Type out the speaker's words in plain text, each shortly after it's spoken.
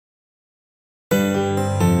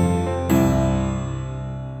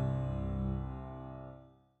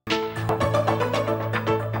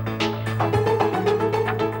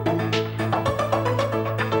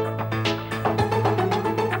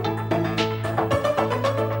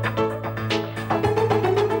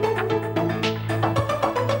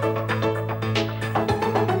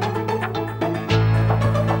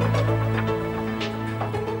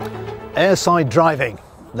Airside driving.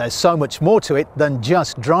 There's so much more to it than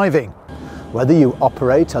just driving. Whether you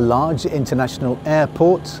operate a large international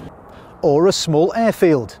airport or a small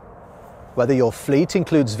airfield, whether your fleet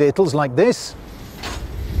includes vehicles like this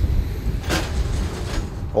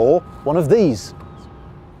or one of these.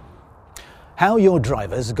 How your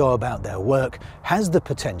drivers go about their work has the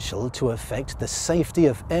potential to affect the safety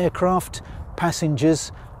of aircraft,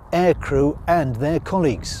 passengers, aircrew and their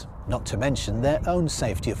colleagues, not to mention their own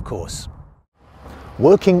safety, of course.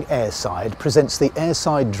 Working airside presents the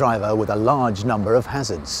airside driver with a large number of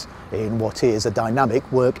hazards in what is a dynamic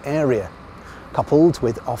work area, coupled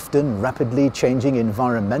with often rapidly changing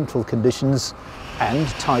environmental conditions and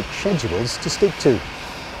tight schedules to stick to.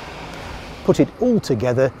 Put it all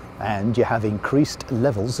together and you have increased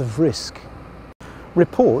levels of risk.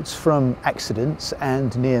 Reports from accidents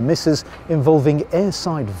and near misses involving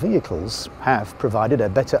airside vehicles have provided a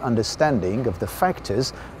better understanding of the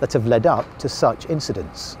factors that have led up to such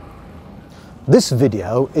incidents. This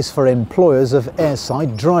video is for employers of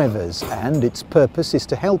airside drivers, and its purpose is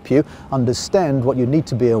to help you understand what you need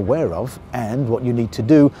to be aware of and what you need to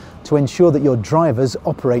do to ensure that your drivers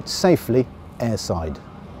operate safely airside.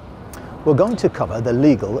 We're going to cover the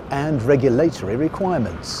legal and regulatory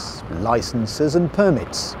requirements, licenses and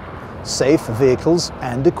permits, safe vehicles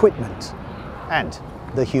and equipment, and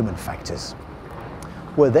the human factors.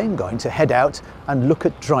 We're then going to head out and look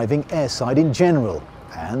at driving airside in general,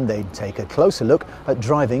 and then take a closer look at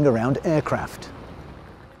driving around aircraft.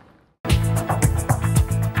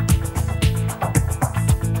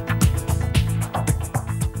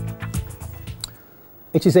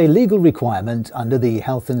 It is a legal requirement under the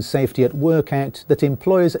Health and Safety at Work Act that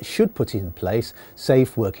employers should put in place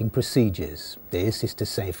safe working procedures. This is to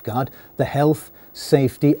safeguard the health,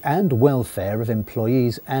 safety and welfare of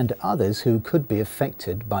employees and others who could be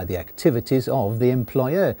affected by the activities of the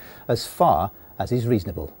employer, as far as is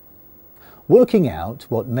reasonable. Working out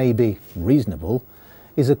what may be reasonable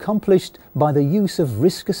is accomplished by the use of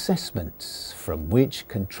risk assessments, from which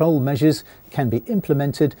control measures can be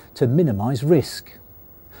implemented to minimise risk.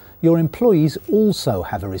 Your employees also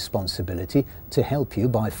have a responsibility to help you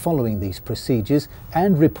by following these procedures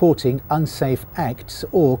and reporting unsafe acts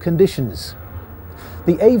or conditions.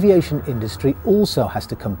 The aviation industry also has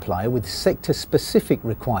to comply with sector-specific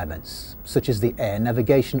requirements, such as the Air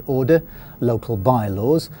Navigation Order, local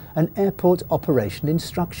bylaws and airport operation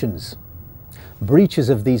instructions. Breaches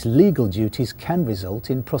of these legal duties can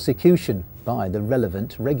result in prosecution by the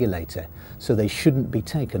relevant regulator, so they shouldn't be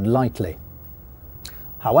taken lightly.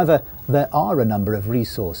 However, there are a number of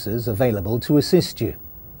resources available to assist you.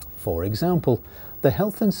 For example, the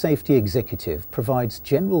Health and Safety Executive provides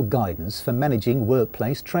general guidance for managing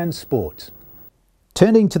workplace transport.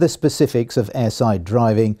 Turning to the specifics of airside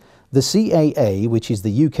driving, the CAA, which is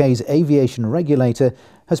the UK's aviation regulator,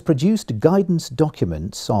 has produced guidance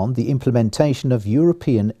documents on the implementation of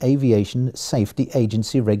European Aviation Safety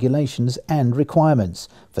Agency regulations and requirements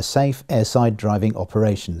for safe airside driving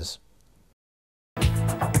operations.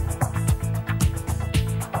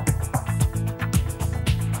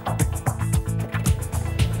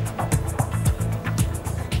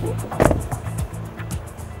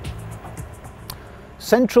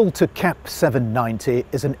 Central to CAP 790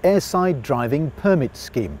 is an Airside Driving Permit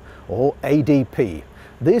Scheme, or ADP.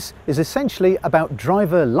 This is essentially about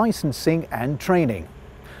driver licensing and training.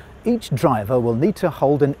 Each driver will need to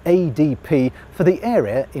hold an ADP for the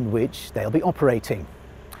area in which they'll be operating.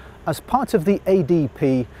 As part of the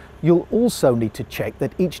ADP, you'll also need to check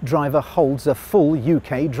that each driver holds a full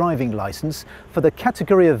UK driving licence for the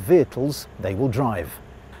category of vehicles they will drive.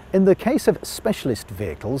 In the case of specialist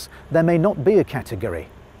vehicles, there may not be a category,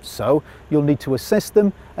 so you'll need to assess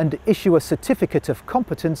them and issue a certificate of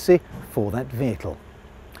competency for that vehicle.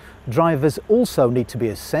 Drivers also need to be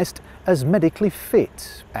assessed as medically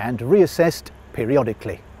fit and reassessed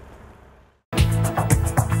periodically.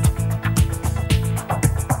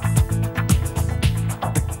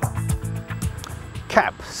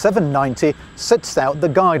 CAP 790 sets out the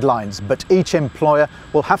guidelines, but each employer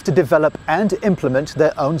will have to develop and implement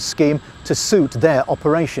their own scheme to suit their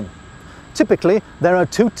operation. Typically, there are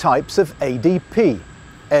two types of ADP: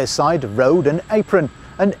 airside road and apron,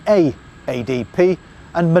 an A ADP,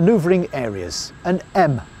 and manoeuvring areas, an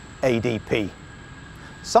M ADP.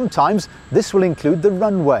 Sometimes this will include the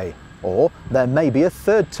runway, or there may be a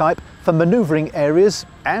third type for manoeuvring areas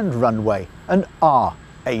and runway, an R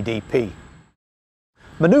ADP.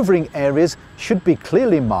 Manoeuvring areas should be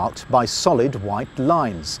clearly marked by solid white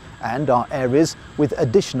lines and are areas with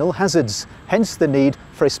additional hazards, hence the need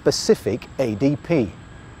for a specific ADP.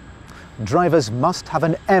 Drivers must have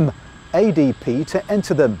an M ADP to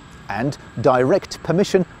enter them, and direct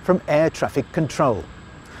permission from air traffic control.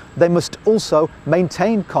 They must also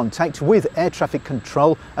maintain contact with air traffic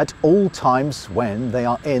control at all times when they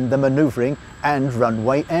are in the manoeuvring and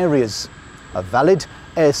runway areas. A valid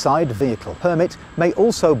airside vehicle permit may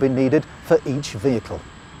also be needed for each vehicle.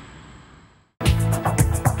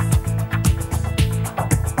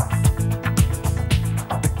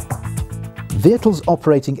 Vehicles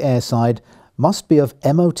operating airside must be of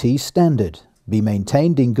MOT standard, be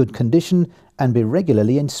maintained in good condition and be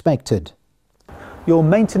regularly inspected. Your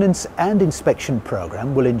maintenance and inspection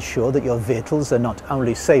program will ensure that your vehicles are not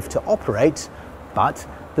only safe to operate, but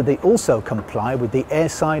that they also comply with the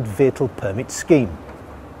Airside Vehicle Permit Scheme.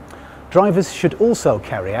 Drivers should also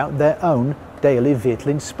carry out their own daily vehicle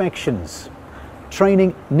inspections.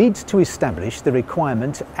 Training needs to establish the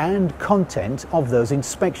requirement and content of those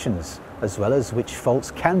inspections, as well as which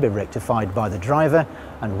faults can be rectified by the driver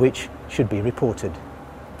and which should be reported.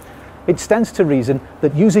 It stands to reason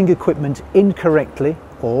that using equipment incorrectly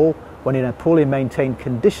or when in a poorly maintained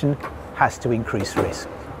condition has to increase risk.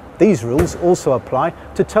 These rules also apply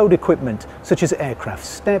to towed equipment such as aircraft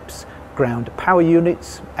steps, ground power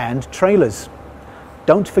units and trailers.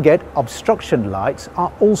 Don't forget, obstruction lights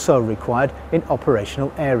are also required in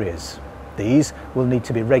operational areas. These will need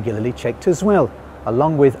to be regularly checked as well,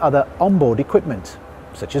 along with other onboard equipment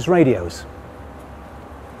such as radios.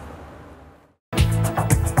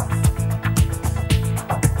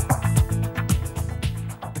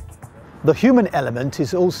 The human element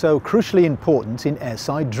is also crucially important in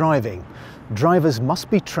airside driving. Drivers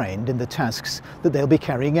must be trained in the tasks that they'll be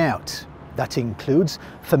carrying out. That includes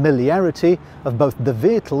familiarity of both the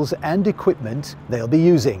vehicles and equipment they'll be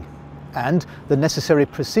using, and the necessary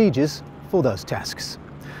procedures for those tasks.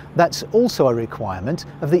 That's also a requirement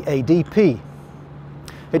of the ADP.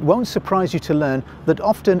 It won't surprise you to learn that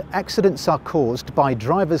often accidents are caused by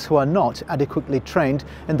drivers who are not adequately trained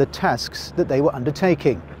in the tasks that they were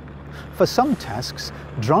undertaking. For some tasks,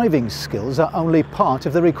 driving skills are only part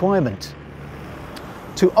of the requirement.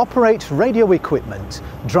 To operate radio equipment,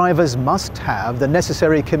 drivers must have the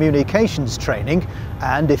necessary communications training,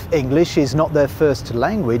 and if English is not their first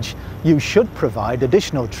language, you should provide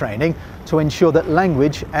additional training to ensure that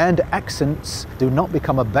language and accents do not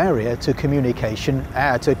become a barrier to communication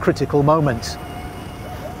at a critical moment.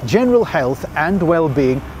 General health and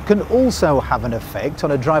well-being can also have an effect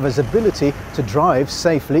on a driver's ability to drive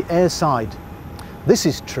safely airside. This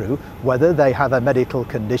is true whether they have a medical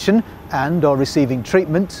condition and are receiving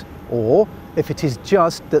treatment, or if it is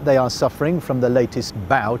just that they are suffering from the latest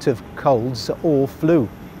bout of colds or flu.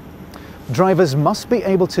 Drivers must be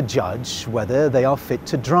able to judge whether they are fit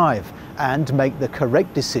to drive and make the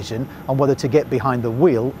correct decision on whether to get behind the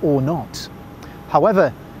wheel or not.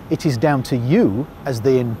 However, it is down to you as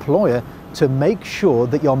the employer to make sure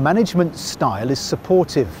that your management style is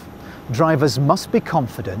supportive. Drivers must be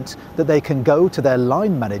confident that they can go to their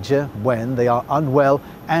line manager when they are unwell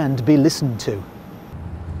and be listened to.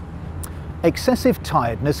 Excessive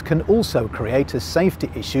tiredness can also create a safety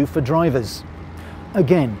issue for drivers.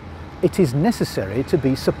 Again, it is necessary to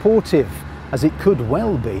be supportive, as it could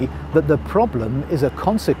well be that the problem is a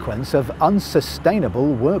consequence of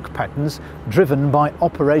unsustainable work patterns driven by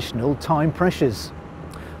operational time pressures.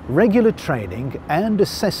 Regular training and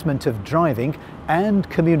assessment of driving and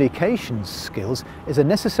communications skills is a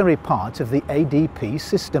necessary part of the ADP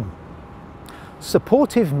system.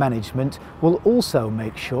 Supportive management will also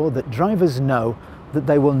make sure that drivers know that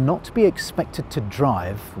they will not be expected to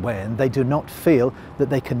drive when they do not feel that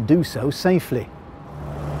they can do so safely.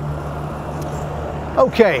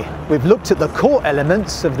 Okay, we've looked at the core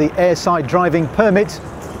elements of the airside driving permit.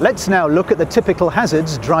 Let's now look at the typical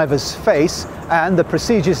hazards drivers face and the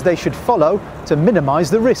procedures they should follow to minimize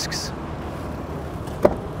the risks.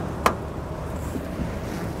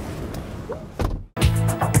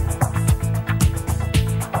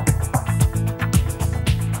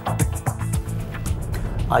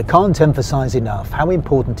 I can't emphasize enough how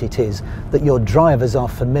important it is that your drivers are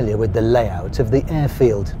familiar with the layout of the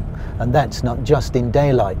airfield. And that's not just in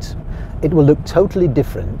daylight. It will look totally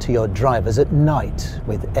different to your drivers at night,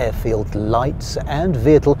 with airfield lights and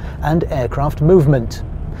vehicle and aircraft movement.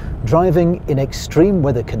 Driving in extreme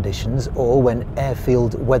weather conditions or when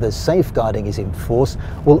airfield weather safeguarding is in force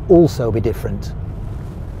will also be different.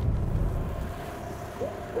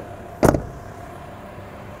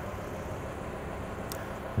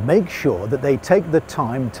 Make sure that they take the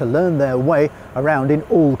time to learn their way around in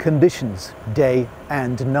all conditions, day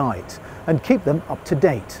and night, and keep them up to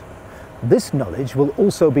date. This knowledge will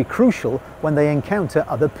also be crucial when they encounter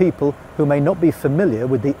other people who may not be familiar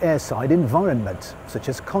with the airside environment, such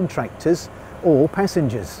as contractors or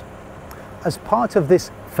passengers. As part of this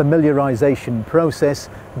familiarisation process,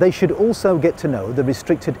 they should also get to know the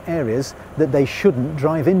restricted areas that they shouldn't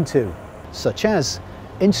drive into, such as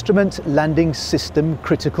instrument landing system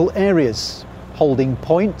critical areas, holding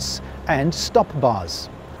points and stop bars.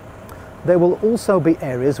 There will also be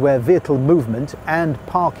areas where vehicle movement and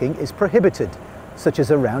parking is prohibited, such as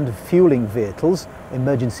around fueling vehicles,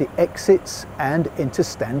 emergency exits and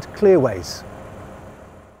interstand clearways.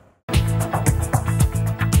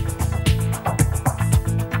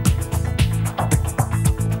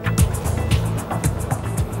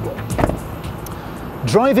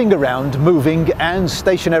 Driving around moving and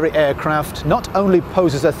stationary aircraft not only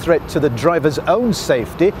poses a threat to the driver's own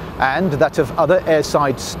safety and that of other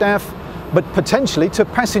airside staff, but potentially to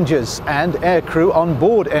passengers and aircrew on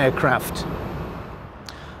board aircraft.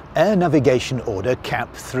 Air Navigation Order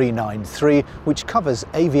CAP 393, which covers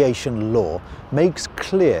aviation law, makes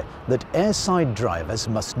clear that airside drivers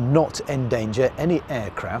must not endanger any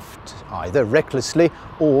aircraft, either recklessly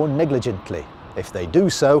or negligently. If they do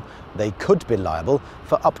so, they could be liable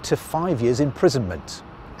for up to 5 years imprisonment,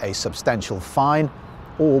 a substantial fine,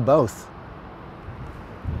 or both.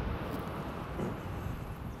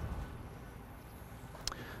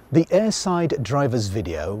 The Airside driver's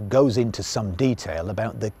video goes into some detail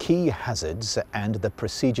about the key hazards and the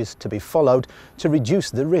procedures to be followed to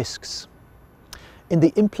reduce the risks. In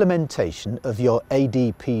the implementation of your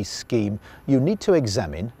ADP scheme, you need to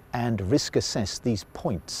examine and risk assess these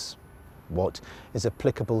points. What is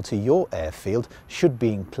applicable to your airfield should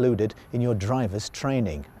be included in your driver's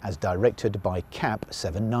training, as directed by CAP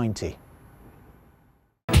 790.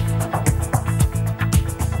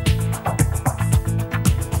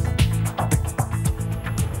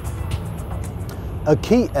 A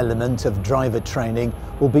key element of driver training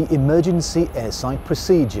will be emergency airside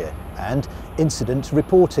procedure and incident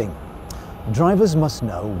reporting. Drivers must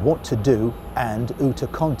know what to do and who to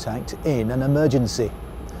contact in an emergency.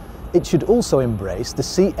 It should also embrace the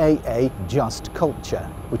CAA Just culture,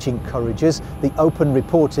 which encourages the open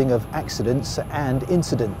reporting of accidents and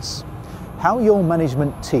incidents. How your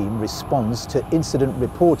management team responds to incident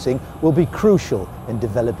reporting will be crucial in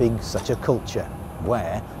developing such a culture,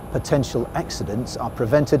 where potential accidents are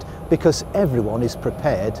prevented because everyone is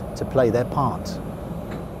prepared to play their part.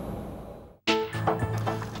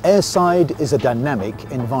 Airside is a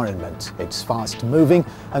dynamic environment. It's fast moving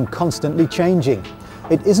and constantly changing.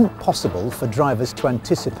 It isn't possible for drivers to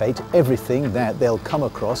anticipate everything that they'll come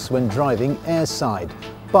across when driving airside.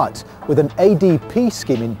 But with an ADP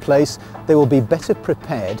scheme in place, they will be better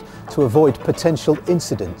prepared to avoid potential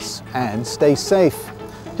incidents and stay safe.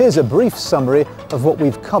 Here's a brief summary of what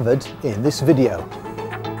we've covered in this video.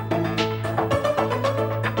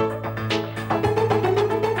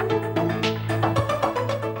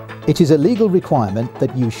 It is a legal requirement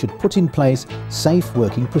that you should put in place safe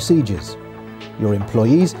working procedures. Your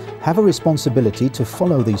employees have a responsibility to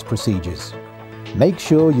follow these procedures. Make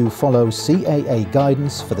sure you follow CAA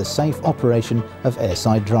guidance for the safe operation of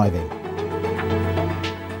airside driving.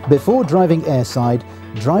 Before driving airside,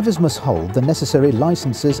 drivers must hold the necessary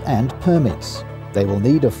licenses and permits. They will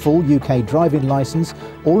need a full UK driving licence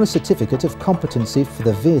or a certificate of competency for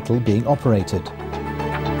the vehicle being operated.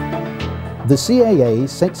 The CAA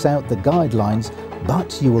sets out the guidelines,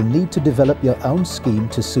 but you will need to develop your own scheme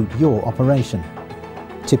to suit your operation.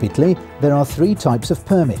 Typically, there are 3 types of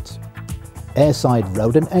permit. Airside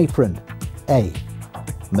road and apron, A.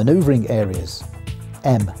 Manoeuvring areas,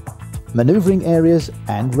 M. Manoeuvring areas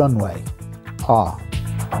and runway, R.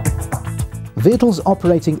 Vehicles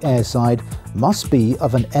operating airside must be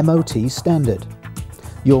of an MOT standard.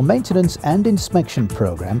 Your maintenance and inspection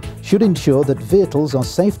program should ensure that vehicles are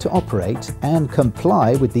safe to operate and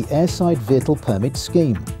comply with the Airside Vehicle Permit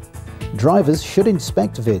Scheme. Drivers should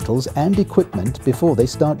inspect vehicles and equipment before they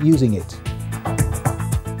start using it.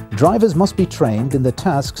 Drivers must be trained in the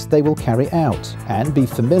tasks they will carry out and be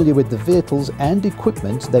familiar with the vehicles and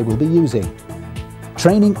equipment they will be using.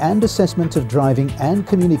 Training and assessment of driving and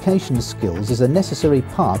communication skills is a necessary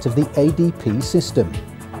part of the ADP system.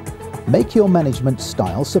 Make your management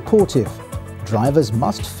style supportive. Drivers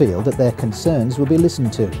must feel that their concerns will be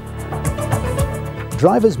listened to.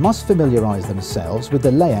 Drivers must familiarise themselves with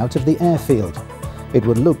the layout of the airfield. It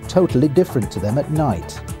would look totally different to them at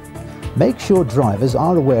night. Make sure drivers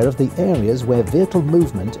are aware of the areas where vehicle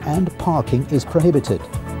movement and parking is prohibited.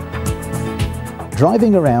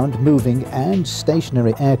 Driving around moving and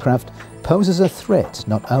stationary aircraft poses a threat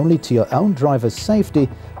not only to your own driver's safety,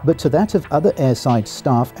 but to that of other airside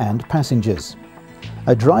staff and passengers.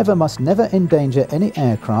 A driver must never endanger any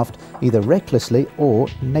aircraft either recklessly or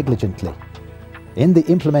negligently. In the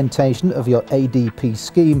implementation of your ADP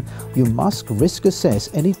scheme, you must risk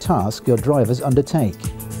assess any task your drivers undertake.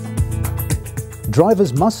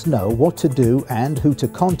 Drivers must know what to do and who to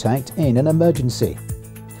contact in an emergency.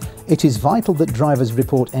 It is vital that drivers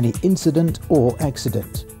report any incident or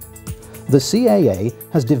accident. The CAA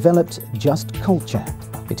has developed Just Culture.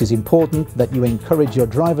 It is important that you encourage your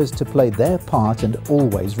drivers to play their part and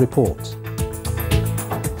always report.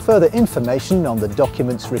 Further information on the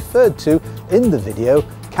documents referred to in the video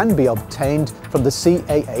can be obtained from the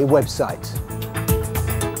CAA website.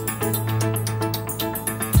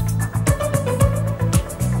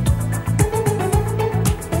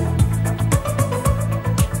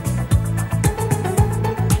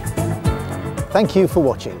 Thank you for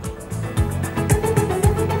watching.